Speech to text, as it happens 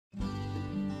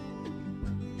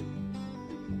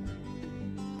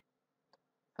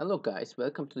Hello guys,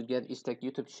 welcome to the Get Tech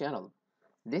YouTube channel.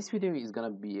 This video is gonna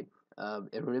be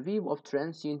a review of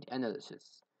transient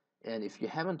analysis. And if you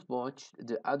haven't watched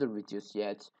the other videos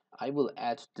yet, I will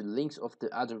add the links of the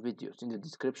other videos in the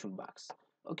description box.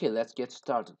 Okay, let's get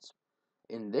started.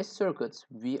 In this circuit,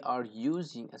 we are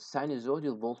using a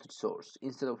sinusoidal voltage source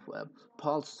instead of a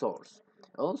pulse source.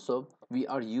 Also, we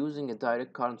are using a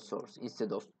direct current source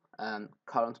instead of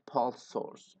current pulse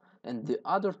source. And the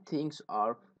other things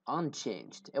are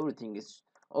unchanged. Everything is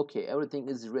okay, everything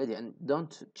is ready, and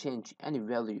don't change any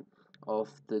value of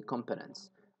the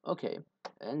components. Okay,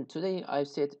 and today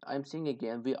I'm saying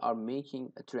again, we are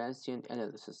making a transient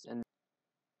analysis. And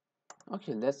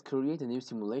okay, let's create a new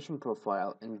simulation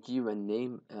profile and give a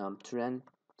name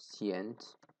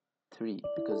transient 3,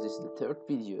 because this is the third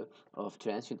video of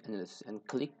transient analysis, and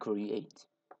click create.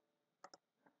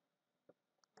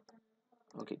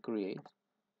 Okay, create.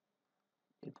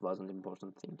 It wasn't an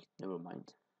important thing, never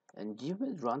mind. And give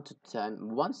it run to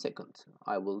time 1 second.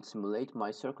 I will simulate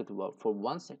my circuit for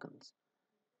 1 second,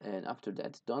 and after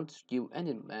that don't give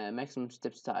any maximum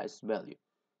step size value,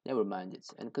 never mind it,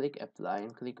 and click apply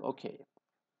and click OK.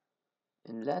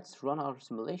 And let's run our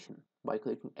simulation by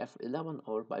clicking F11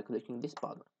 or by clicking this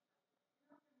button.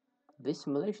 This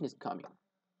simulation is coming.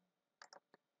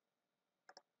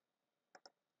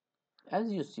 As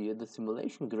you see, the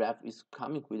simulation graph is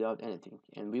coming without anything,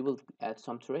 and we will add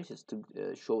some traces to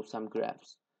show some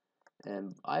graphs.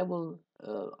 And I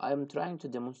am trying to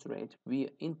demonstrate V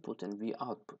input and V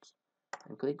output,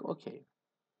 and click OK.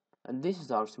 And this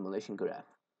is our simulation graph.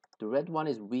 The red one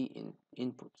is V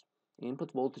input.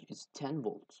 Input voltage is 10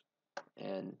 volts,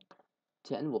 and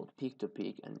 10 volt peak to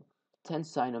peak, and 10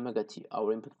 sine omega t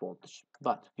our input voltage.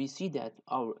 But we see that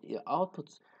our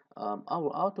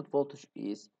output voltage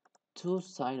is 2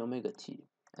 sine omega t,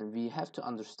 and we have to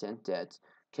understand that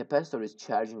capacitor is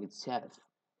charging itself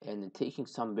and taking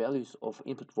some values of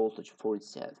input voltage for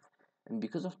itself, and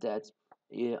because of that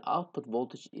output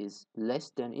voltage is less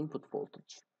than input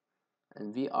voltage,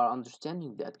 and we are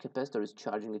understanding that capacitor is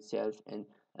charging itself, and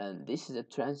this is a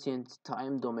transient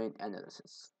time domain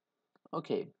analysis.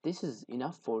 Okay, this is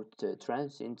enough for the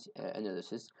transient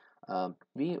analysis.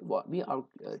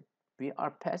 We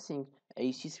are passing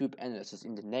AC sweep analysis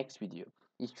in the next video.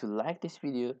 If you like this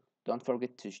video, don't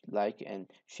forget to like and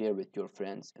share with your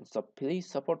friends, and so please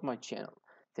support my channel.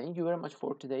 Thank you very much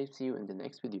for today. See you in the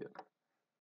next video.